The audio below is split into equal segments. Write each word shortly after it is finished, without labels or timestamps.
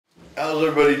How's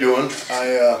everybody doing? It's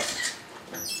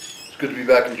good to be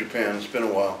back in Japan. It's been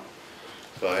a while.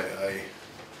 So I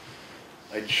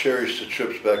cherish the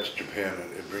trips back to Japan.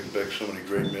 It brings back so many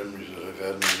great memories that I've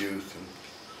had in my youth.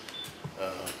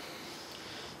 And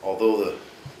although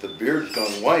the beard's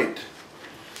gone white,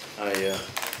 I'm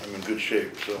in good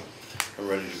shape, so I'm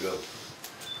ready to go.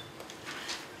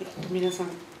 皆さん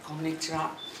こんにち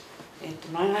は。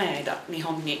長い間日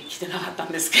本に来てなかった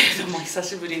んですけれども、久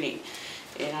しぶりに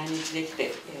来日でき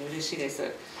て嬉しいです。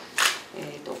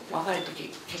若い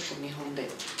時結構日本で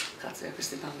活躍し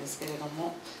てたんですけれど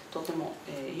も、とても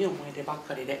いい思い出ばっ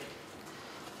かりで、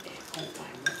今回も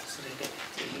それでい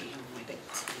い思い出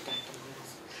作りたいと思いま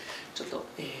す。ちょっと、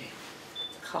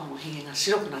顔のひげが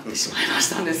白くなってしまいま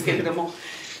したんですけれども、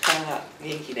体が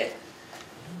元気で。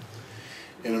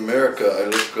In America, I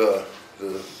look,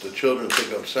 the children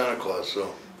think I'm Santa Claus,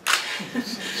 so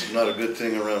it's not a good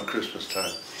thing around Christmas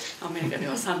time. アメリカで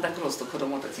はサンタクロースと子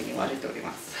供たちに言われており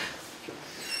ます。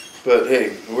But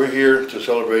hey, we're here to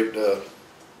celebrate.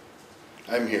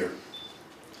 I'm here.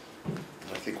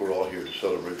 I think we're all here to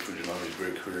celebrate Fujinami's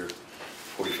great career,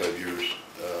 45 years.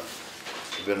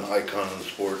 He's been an icon in the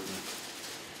sport.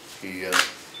 And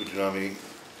Fujinami,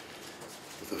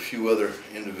 with a few other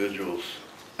individuals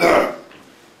that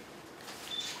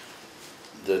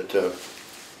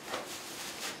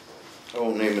I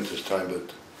won't name at this time,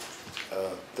 but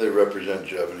they represent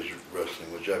Japanese wrestling,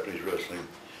 what Japanese wrestling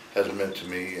has meant to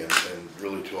me and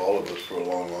really to all of us for a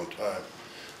long, long time.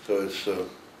 So it's a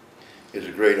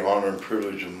great honor and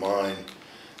privilege of mine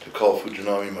to call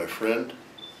Fujinami my friend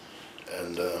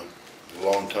and a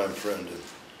longtime friend. And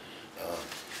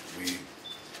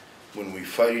when we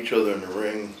fight each other in the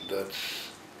ring, that's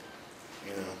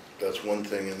one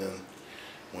thing, and then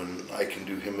when I can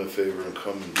do him a favor and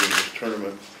come and do this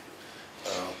tournament,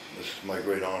 this is my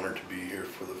great honor to be here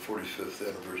for the 45th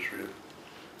anniversary of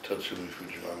Tatsumi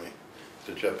Fujinami,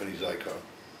 the Japanese icon.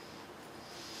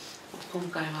 今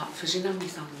回は藤波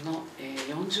さんの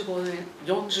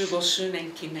45周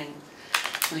年記念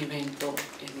のイベント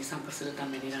に参加するた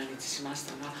めに来日しまし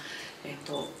たが、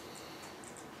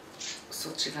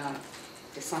そちら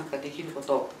で参加できるこ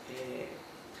と、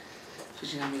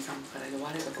藤波さんから言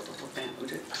われたこととて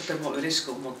も嬉し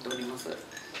く思っております。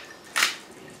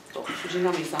藤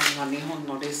波さんが日本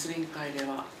のレスリング界で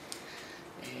は、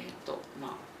と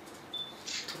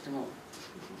ても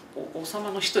王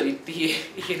様の一人って言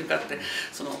えるかって、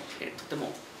とて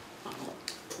も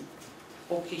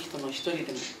大きい人の一人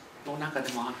の中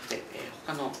でもあって、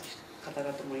他の方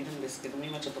々もいるんですけども、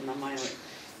今ちょっと名前を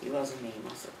言わずにい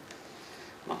ます。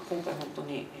今回本当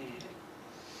に、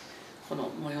この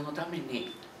模様のため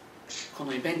に、こ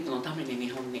のイベントのために日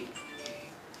本に、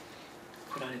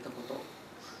来られたことを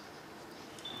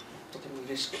とても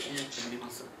嬉しく思っておりま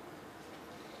す。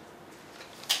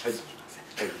はい。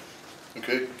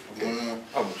Okay.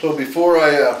 So before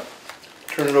I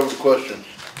turn it over to questions,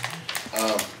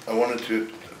 I wanted to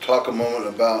talk a moment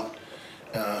about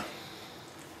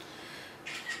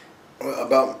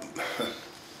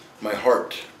my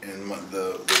heart and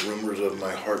the rumors of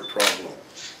my heart problem.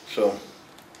 So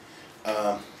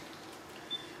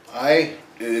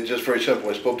it's just very simple.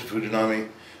 I spoke to Fujinami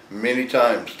many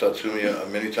times, Tatsumiya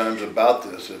many times about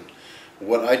this, and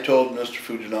what I told Mr.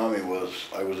 Fujinami was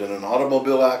I was in an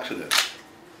automobile accident,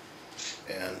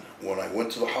 and when I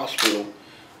went to the hospital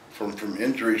from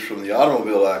injuries from the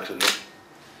automobile accident,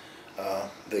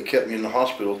 they kept me in the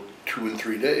hospital 2 and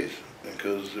 3 days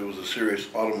because it was a serious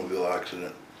automobile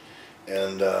accident.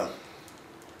 And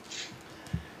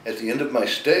at the end of my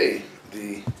stay,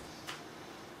 the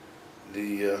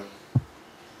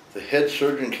head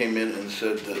surgeon came in and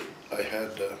said that I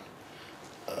had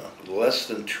less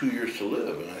than 2 years to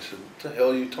live, and I said, "What the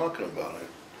hell are you talking about?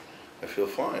 I feel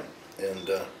fine." And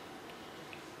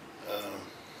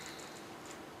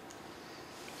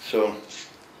so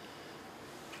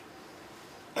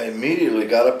I immediately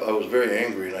got up. I was very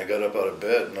angry, and I got up out of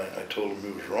bed, and I told him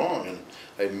he was wrong, and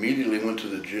I immediately went to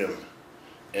the gym,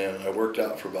 and I worked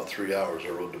out for about 3 hours. I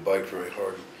rode the bike very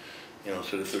hard.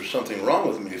 Said if there's something wrong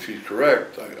with me, if he's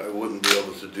correct, I wouldn't be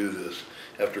able to do this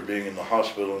after being in the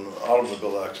hospital in an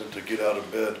automobile accident, to get out of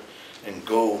bed and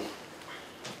go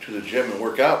to the gym and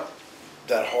work out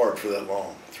that hard for that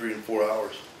long, 3 and 4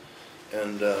 hours.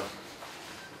 And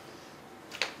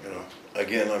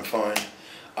again, I'm fine.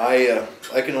 I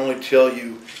can only tell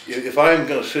you, if I'm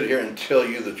going to sit here and tell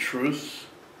you the truth,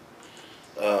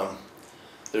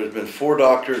 there's been 4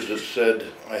 doctors that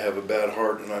said I have a bad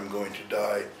heart and I'm going to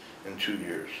die in 2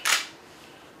 years.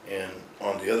 And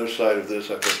on the other side of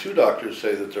this, I've had 2 doctors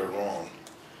say that they're wrong.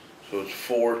 So it's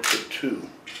 4 to 2.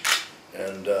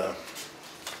 And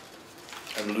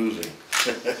I'm losing.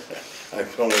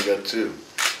 I've only got 2.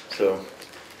 So,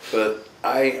 but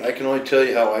I can only tell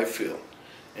you how I feel.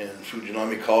 And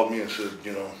Fujinami called me and said,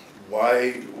 you know,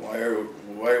 why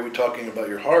are we talking about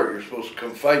your heart? You're supposed to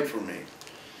come fight for me.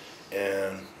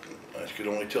 And I could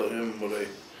only tell him what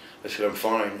I said, I'm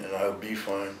fine and I'll be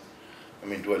fine. I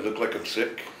mean, do I look like I'm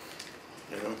sick?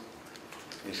 You know?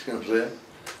 You see what I'm saying?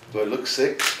 Do I look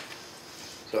sick?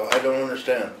 So I don't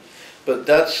understand. But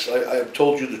I've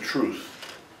told you the truth.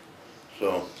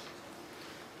 So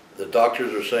the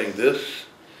doctors are saying this,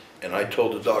 and I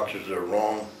told the doctors they're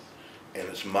wrong, and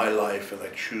it's my life, and I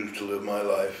choose to live my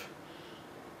life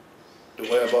the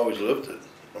way I've always lived it.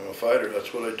 I'm a fighter,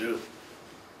 that's what I do.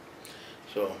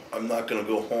 So I'm not going to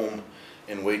go home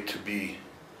and wait to be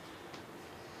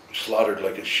slaughtered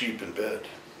like a sheep in bed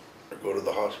or go to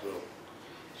the hospital.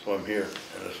 So I'm here,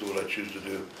 and this is what I choose to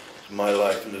do. It's my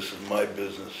life, and this is my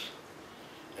business.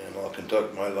 And I'll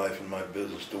conduct my life and my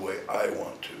business the way I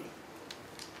want to.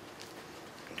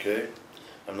 Okay?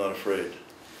 I'm not afraid.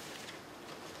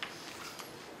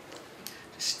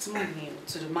 質問に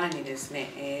移る前にです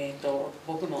ね、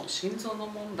僕の心臓の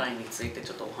問題について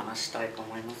ちょっとお話ししたいと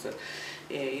思います。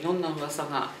いろんな噂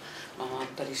が回っ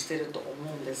たりしてると思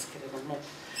うんですけれども、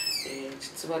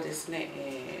実はです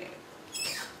ね、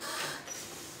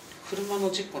車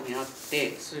の事故に遭っ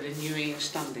てそれで入院し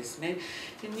たんですね。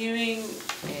で入院、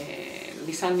2、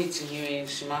3日入院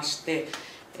しまして、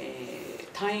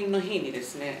退院の日にで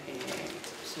すね、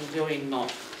その病院の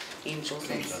院長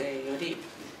先生より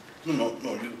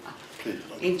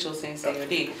院長先生よ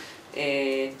り、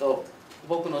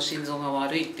僕の心臓が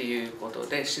悪いっていうこと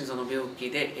で心臓の病気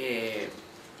で、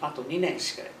あと2年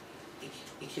しか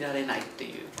生きられないって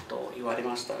いうことを言われ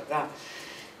ましたが、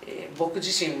僕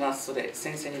自身はそれ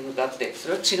先生に向かってそ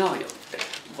れは違うよって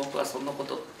僕はそんなこ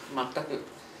と全く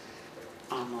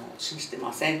信じて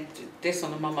ませんって言ってそ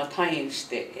のまま退院し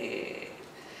て、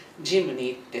ジムに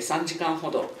行って3時間ほ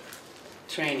ど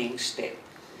トレーニングして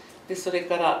でそれ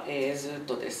から、ずっ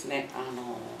とですね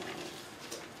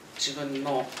自分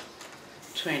の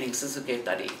トレーニング続け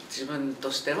たり自分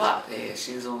としては、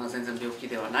心臓が全然病気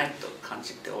ではないと感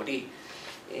じており、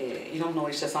いろんなお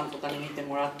医者さんとかに見て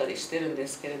もらったりしてるんで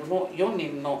すけれども4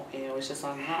人の、お医者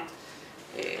さんが、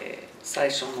最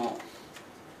初の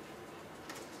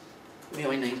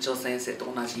病院の院長先生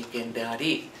と同じ意見であ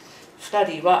り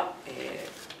2人は、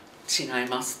違い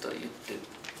ますと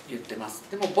言ってます。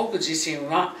でも僕自身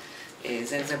は、全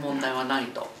然問題はない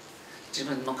と自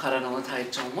分の体の体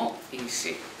調もいい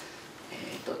し、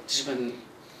自分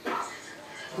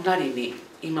なりに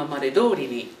今まで通り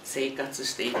に生活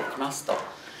していきますと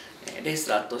レス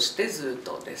ラーとしてずっ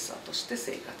とレスラーとして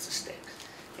生活して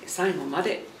最後ま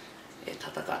で戦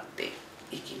って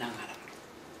いきながら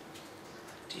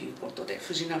ということで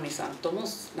藤波さんとも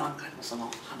何回もその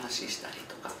話したり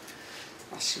とか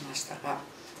しましたが、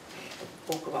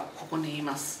僕はここにい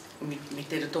ます。見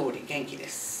てる通り元気で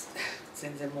す。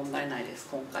全然問題ないです。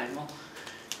今回も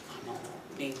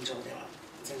臨場では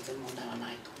全然問題は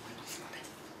ないと思いますので。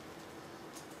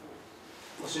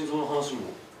心臓の話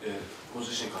も、ご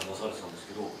自身からなされてたんです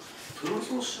けど、プロレ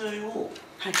スの試合を、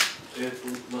はい、な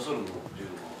さるのっていう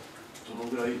のはどの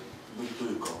ぐらいぶりと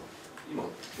いうか、今ど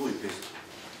ういうペースですか？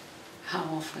 How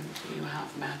often do you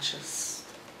have matches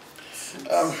since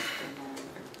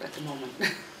at the moment?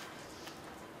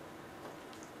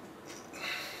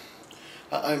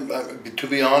 To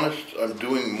be honest, I'm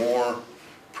doing more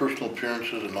personal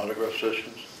appearances and autograph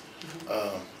sessions.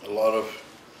 A lot of,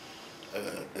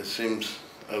 it seems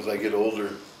as I get older,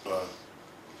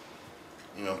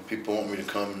 you know, people want me to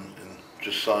come and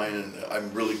just sign, and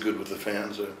I'm really good with the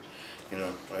fans. You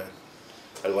know,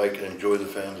 I like and enjoy the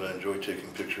fans. I enjoy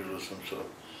taking pictures with them.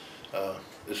 So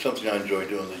it's something I enjoy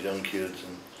doing with the young kids,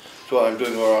 and so I'm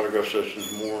doing more autograph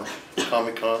sessions, more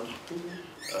Comic Cons,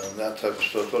 that type of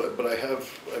stuff. But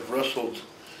I've wrestled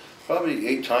probably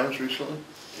 8 times recently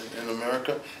in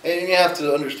America, and you have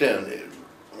to understand,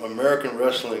 American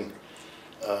wrestling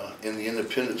in the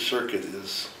independent circuit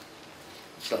it's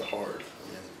not hard.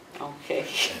 I mean, Okay.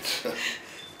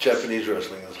 Japanese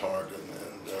wrestling is hard, and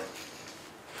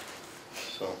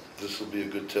so this will be a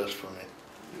good test for me.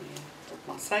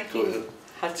 最近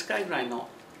8回ぐらいの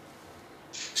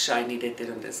試合に出て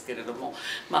るんですけれども、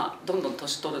どんどん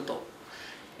年取ると、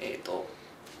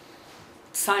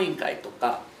サイン会と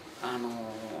か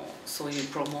そういう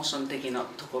プロモーション的な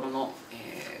ところの、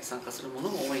参加するもの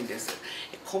も多いんです。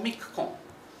コミックコン、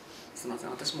すみません、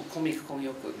私もコミックコン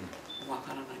よくわか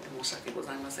らないで申し訳ご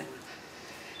ざいませんが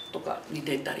とかに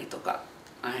出たりとか、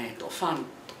ファン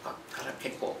とかから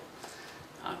結構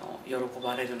喜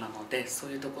ばれるなので、そう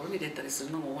いうところに出たりす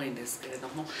るのも多いんですけれど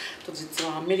も、実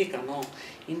はアメリカの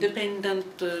インディペンデン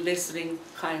トレスリング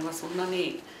界はそんな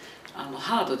に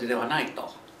ハードではない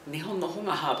と、日本の方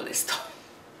がハードですと。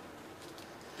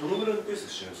どのぐらいのペース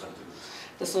で試合をされてるんです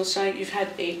か？その試合、you've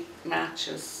had 8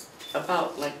 matches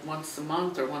about like once a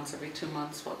month or once every 2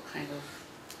 months. What kind of?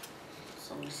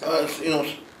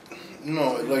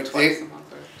 Like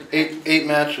eight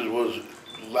matches was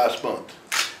last month.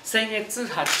 先月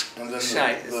8試合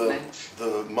ですね。The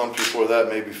month before that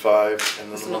maybe 5,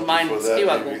 and then そ the の month 前の before 月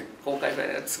は that 5回ぐ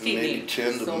らい、月 maybe に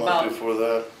 10 the so month about before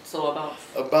that. so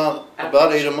About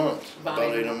 8 a month.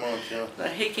 About 8 a month, yeah.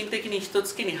 平均的に1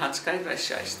月に8回ぐらい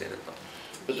試合してると。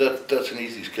But that's an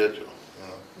easy schedule.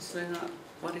 それが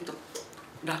割と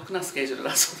楽なスケジュール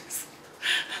だそうです。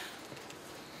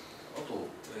あと、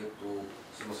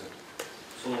すみません。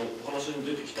そのお話に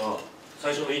出てきた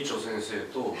最初の院長先生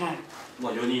と、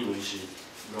4人の医師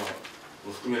が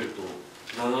含めると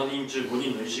7人中5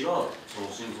人の医師がそ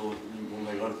の心臓に問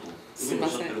題があるというふうにおっ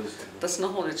しゃってるんですけど、私の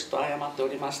方でちょっと謝ってお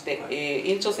りまして、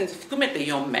院長先生含めて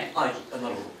4名。はい、なるほど。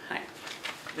はい。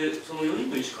で、その4人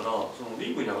の医師からその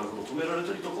リングに上がることを止められ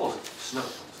たりとかはしなか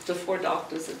ったんですか？ The 4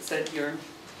 doctors that said you're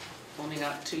only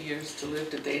got 2 years to live.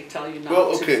 Did they tell you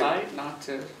not to fight, not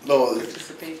to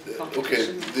participate in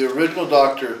competition? Okay, the original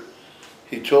doctor,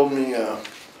 he told me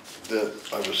that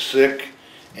I was sick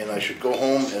and I should go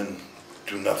home and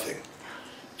do nothing.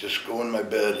 Just go in my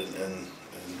bed and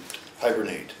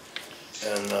hibernate.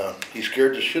 And he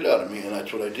scared the shit out of me, and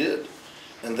that's what I did.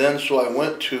 And then so I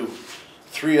went to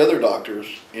 3 other doctors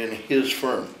in his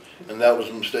firm, and that was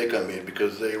a mistake I made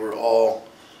because they were all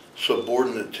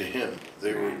subordinate to him.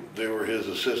 They were his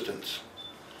assistants,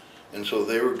 and so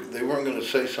they weren't going to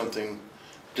say something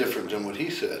different than what he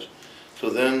said. So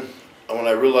then when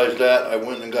I realized that, I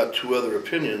went and got 2 other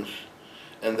opinions,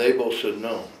 and they both said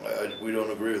no, we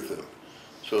don't agree with them.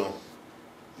 So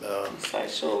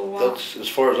that's as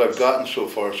far as I've gotten so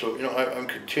far. So I'm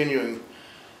continuing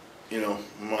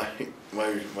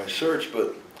my search,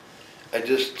 but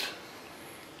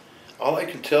all I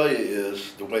can tell you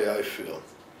is the way I feel.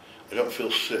 I don't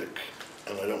feel sick,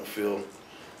 and I don't feel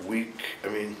weak. I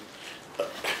mean,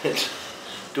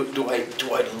 do I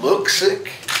look sick?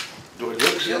 Do I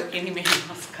look sick? Do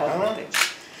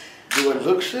I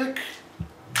look sick?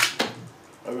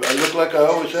 I look like I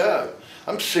always have.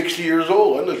 I'm 60 years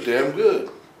old. I look damn good.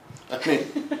 I mean,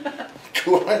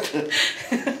 do I?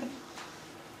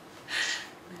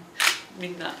 み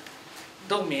んな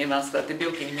どう見えますかって、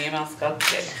病気に見えますかって、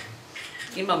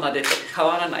今までと変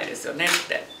わらないですよねっ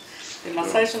て。で、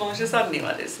最初のお医者さんに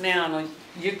はですね、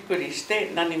ゆっくりして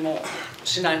何も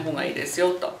しない方がいいです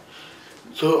よと。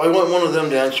So I want one of them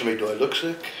to answer me. Do I look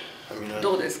sick? I mean,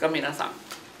 どうですか皆さん。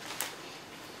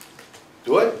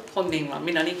Do I? 本人は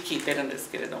みんなに聞いてるんで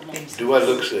すけれども。Do I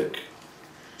look sick?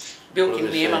 病気に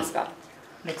見えますか？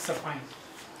 Looks so fine.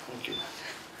 Thank you.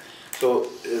 So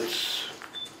it's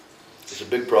a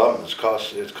big problem. It's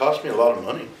cost me a lot of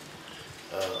money.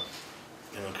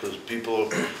 Because people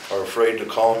are afraid to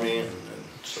call me, and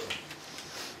so.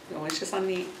 お医者さん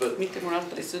に見てもらっ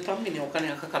たりするためにお金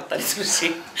がかかったりする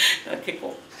し、結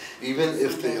構。Even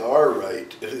if they are right,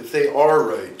 if they are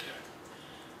right,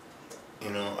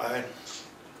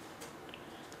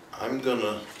 I'm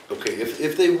gonna, okay,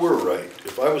 if they were right,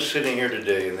 if I was sitting here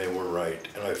today and they were right,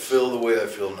 and I feel the way I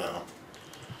feel now,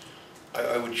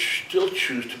 I would still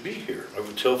choose to be here. I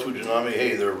would tell Fujinami,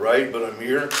 hey, they're right, but I'm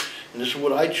here, and this is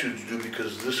what I choose to do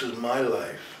because this is my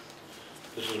life.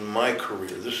 This is my career.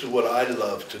 This is what I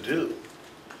love to do.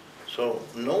 So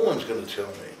no one's gonna tell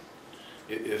me.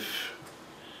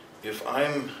 If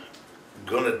I'm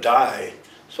gonna die,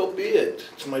 so be it.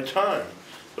 It's my time.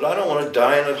 But I don't want to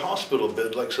die in a hospital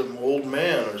bed like some old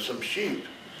man or some sheep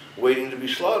waiting to be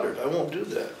slaughtered. I won't do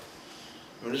that.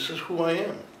 I mean, this is who I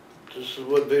am. This is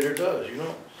what Vader does,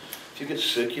 If you get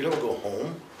sick, you don't go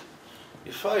home.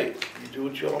 You fight. You do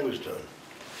what you've always done.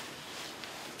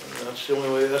 And that's the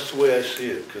only way, that's the way I see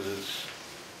it, because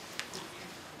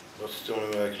that's the only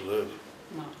way I can live.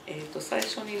 最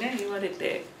初にね言われ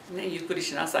て、ゆっくり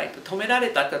しなさいと止められ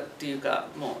たかっていうか、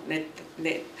もう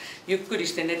ゆっくり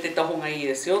して寝てた方がいい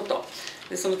ですよと。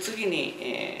でその次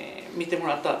に、見ても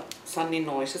らった3人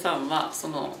のお医者さんはそ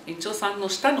の院長さんの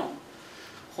下の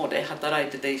方で働い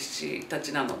てた医師た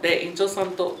ちなので、院長さ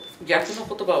んと逆の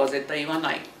言葉は絶対言わ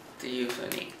ないっていうふう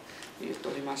に言って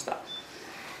おりました。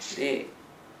で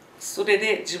それ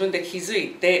で自分で気づ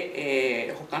い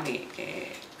て、他に、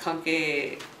関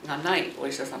係がないお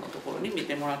医者さんのところに見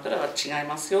てもらったら違い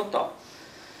ますよと。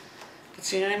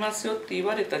違いますよって言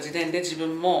われた時点で自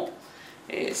分も、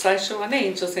最初はね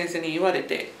院長先生に言われ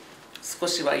て少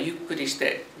しはゆっくりし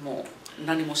てもう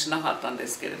何もしなかったんで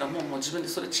すけれども、もう自分で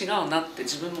それ違うなって、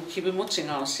自分の気分も違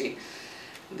うし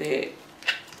で、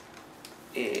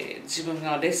自分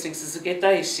がレスリング続け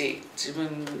たいし、自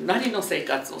分なりの生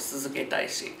活を続けたい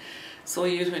し、そう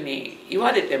いうふうに言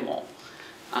われても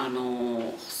そ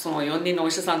の4人のお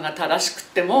医者さんが正しく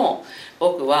ても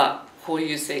僕はこう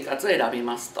いう生活を選び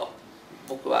ますと。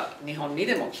僕は日本に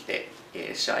でも来て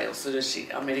試合をするし、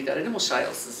アメリカでも試合を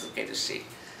続けるし、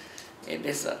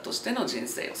レスラーとしての人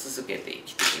生を続けて生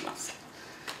きています。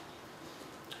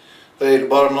Hey, the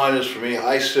bottom line is for me,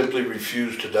 I simply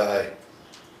refuse to die. I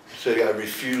say I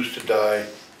refuse to die.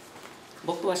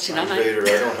 僕は死な I'm ない。 Vader. I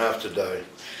don't have to die.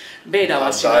 ベイダーは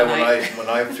I'll 死な die な when い。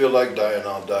 I feel like dying.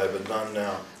 I'll die, but not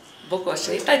now. 僕は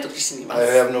死にたい時死にま I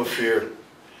す。 have no fear.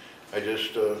 I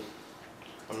just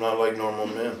I'm not like normal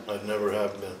men. I never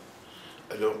have been.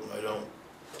 I don't.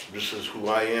 This is who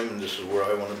I am, and this is where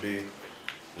I want to be.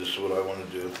 This is what I want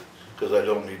to do, because I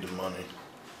don't need the money.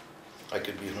 I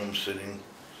could be home sitting,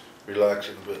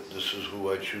 relaxing, but this is who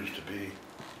I choose to be.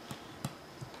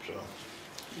 So.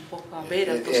 僕はベイ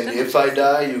ダー And としての if I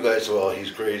die, you guys, well,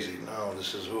 he's crazy. No,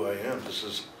 this is who I am.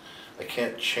 I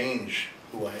can't change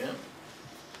who I am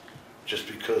just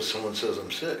because someone says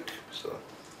I'm sick. So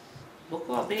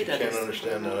僕はベイダー you で can't す。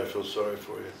 understand that. I feel sorry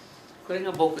for you. これ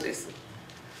が僕です。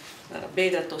だからベ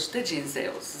イダーとして人生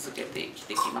を続けて生き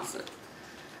てきます。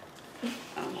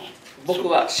僕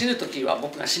は死ぬ時は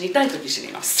僕が死にたい時死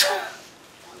にます。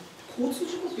交通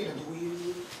事故っていうのはどう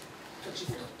いう事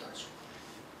故だったんでしょう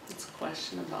か。 It's a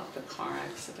question about the car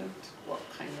accident. What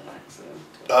kind of accident?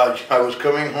 I was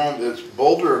coming home. It's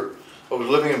Boulder. I was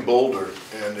living in Boulder,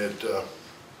 and it's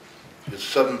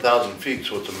 7,000 feet,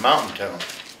 so it's a mountain town.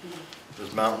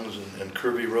 There's mountains and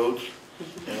curvy roads.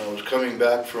 And I was coming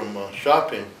back from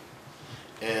shopping,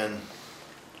 and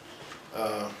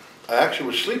I actually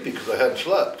was sleepy because I hadn't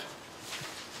slept.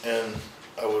 And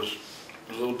I was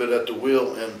a little bit at the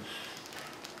wheel, and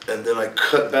then I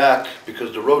cut back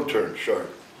because the road turned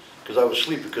sharp. Because I was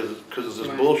sleepy because of this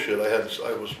bullshit. I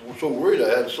was so worried I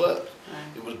hadn't slept.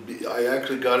 I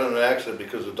actually got in an accident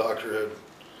because the doctor had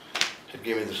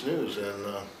gave me this news, and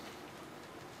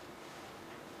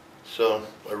so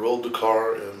I rolled the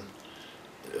car, and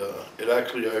I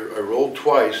rolled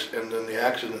twice, and then the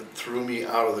accident threw me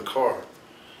out of the car,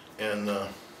 and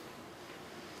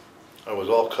I was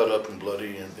all cut up and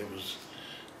bloody, and it was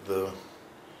well,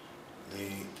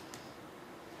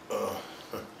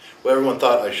 everyone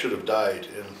thought I should have died,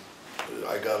 and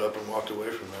I got up and walked away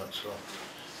from that. So,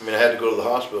 I mean, I had to go to the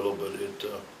hospital, but it.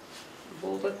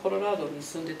 ボーダーコロラドに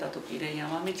住んでた時で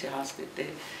山道走って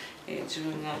て、自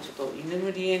分がちょっと居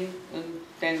眠り運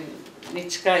転に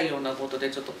近いようなことで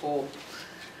ちょっとこ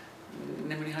う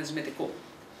眠り始めてこ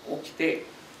う起きて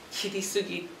切りす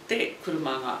ぎて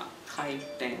車が回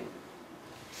転ひっ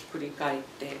くり返っ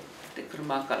てで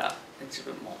車から自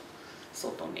分も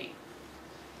外に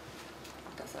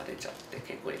出されちゃって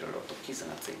結構いろいろと傷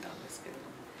がついたんですけれど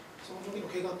も。その時の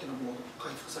怪我っていうのはもう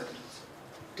回復されてるんですか。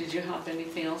 Did you have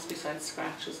anything else besides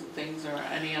scratches and things, or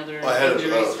any other I had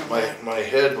injuries from that? my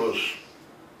head was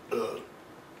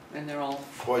And they're all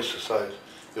twice the size.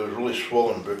 It was really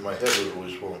swollen, but my head was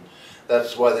really swollen.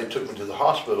 That's why they took me to the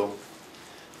hospital,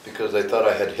 because they thought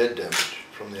I had head damage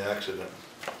from the accident.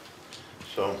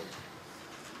 So,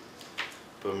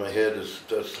 but my head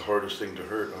that's the hardest thing to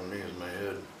hurt on me is my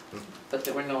head. But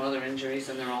there were no other injuries,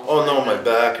 and they're all. Oh no, my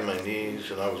back and my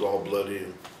knees, and I was all bloody.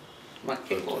 And, まあ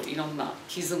結構いろんな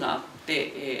傷があっ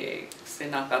て、背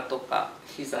中とか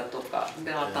膝とか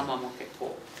で頭も結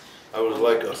構。I was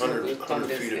like 傷が 100 打ったん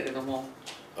ですけれ feet. ども。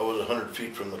I was 100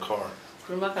 feet from the car.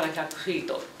 車から100フィー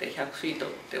トって100フィートっ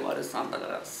て割る3だか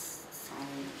ら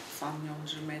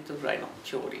340メートルぐらいの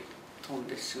距離飛ん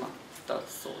でしまった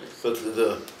そうです。 But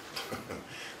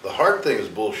the hard thing is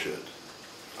bullshit.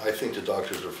 I think the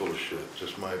doctors are full of shit,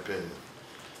 just my opinion.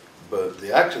 But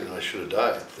the accident, I should have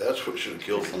died. That's what should have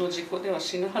killed そ me. の事故では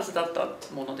死ぬはずだった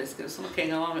ものですけど、その怪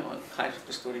我は回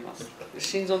復しております。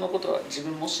心臓のことは自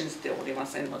分も信じておりま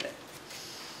せんので。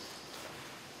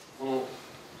この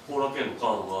後楽園のカ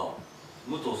ードが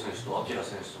武藤選手と明選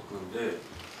手と組んで、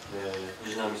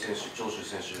藤波選手、長州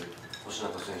選手、越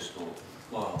中選手と、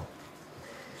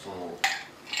その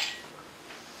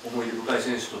思い出深い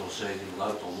選手との試合にも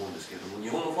なると思うんですけれども、日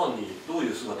本のファンにどうい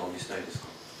う姿を見せたいですか。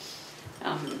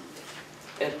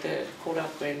At the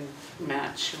Korakuen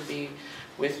match will be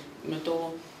with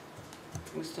Muto,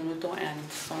 Mr. Muto and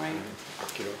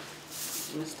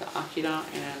Mr. Akira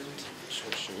and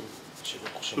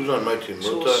Who's on my team?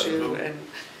 Choshu, and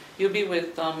you'll be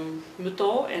with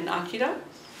Muto and Akira.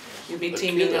 You'll be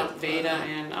teaming up Vader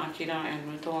and Akira and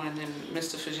Muto, and then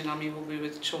Mr. Fujinami will be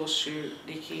with Choshu,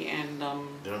 Riki, and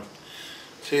Yeah.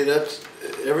 See, that's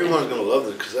everyone's gonna love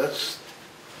it because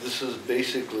this is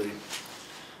basically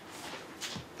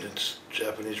it's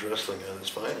Japanese wrestling at its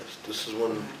finest. This is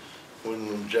when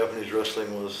Japanese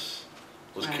wrestling was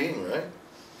king, right?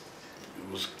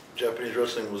 It was Japanese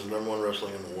wrestling was the #1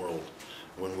 wrestling in the world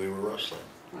when we were wrestling.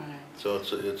 right. So it's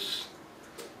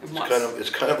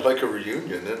kind of like a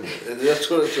reunion, isn't it? That's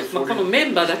what it's a まあこのメ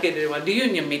ンバーだけではリユ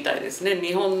ニオンみたいですね。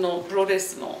日本のプロレ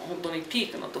スの本当にピ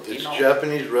ークの時 It's の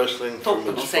Japanese wrestling トッ from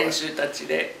プの its 選 finest. 手たち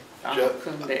で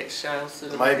組んで試合をす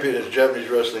る In my opinion, it's Japanese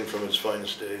wrestling from its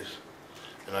finest days.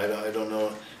 And I don't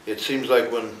know. It seems like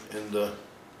when in the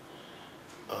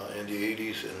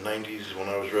 80s and 90s when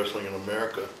I was wrestling in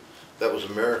America, that was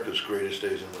America's greatest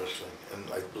days in wrestling, and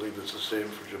I believe it's the same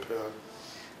for Japan.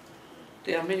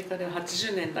 でアメリカでは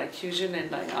80年代90年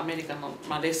代がアメリカの、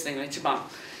レスリングが一番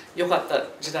良かった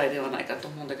時代ではないかと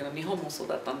思うんだけど、日本もそう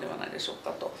だったんではないでしょうか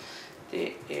と。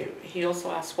で、he also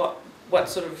asked what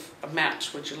sort of a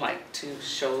match would you like to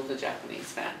show the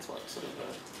Japanese fans? What sort of a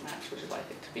match would you like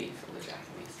it to be for the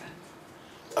Japanese fans?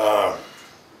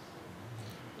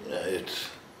 Yeah,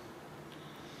 it's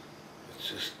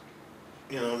just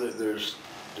there's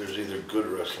either good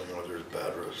wrestling or there's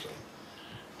bad wrestling,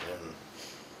 and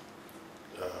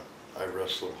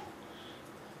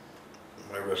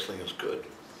my wrestling is good.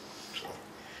 So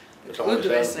it's グッ always ド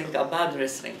レスリン happening. グかバッドレ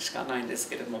スリングしかないんです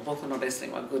けれども、僕のレスリ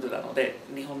ングはグッドなので、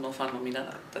日本のファンのみん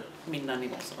なに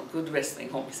もそのグッドレスリン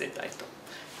グを見せたいと、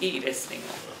いいレスリング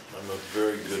を。I'm a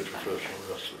very good professional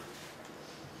wrestler,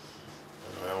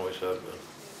 and I always have been.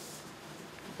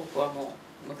 僕はも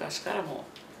う昔からも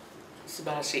素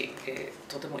晴らしい、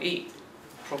とてもいい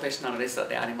プロフェッショナルレスラー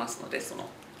でありますので、その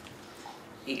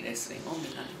いいレスリングをみ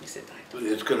んなに見せたいと。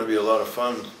 It's going to be a lot of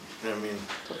fun. I mean,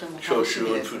 とても楽しみ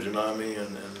Choshu で and す。 Fujinami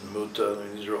and Muta, I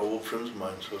mean, these are old friends of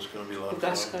mine, so it's going to be a lot of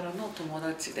昔か fun. らの友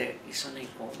達で一緒に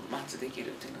こうマッチできる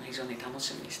っていうのを非常に楽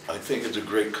しみにしてい I ます。 think it's a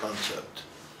great concept.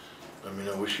 I mean,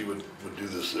 I wish he would do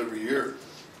this every year.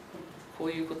 こ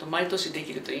ういうこと毎年で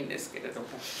きるといいんですけれども、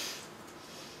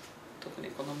特に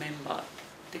このメンバー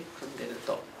で組んでる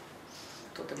と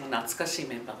とても懐かしい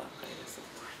メンバーばっかりです。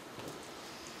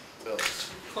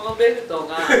このベルト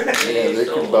がトリビュ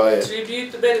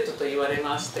ートベルトと言われ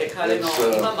まして、彼の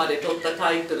今まで取った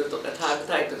タイトルとかタッグ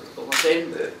タイトルとかも全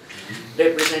部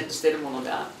レプレゼントしているもので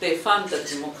あって、ファンた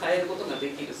ちも変えることがで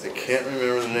きるそう I です。 can't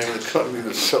remember the name of the company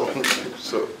that's selling it.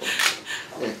 So,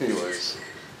 anyways,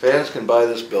 fans can buy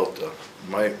this belt though.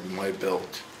 My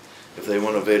belt. If they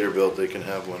want a Vader belt, they can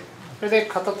have one. それで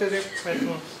片手でこうやって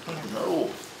ます。No.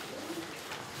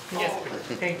 Yes,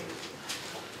 thank you.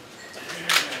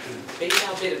 ベイダ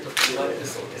ーベルトと言われる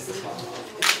そうです。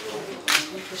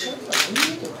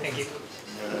Thank you.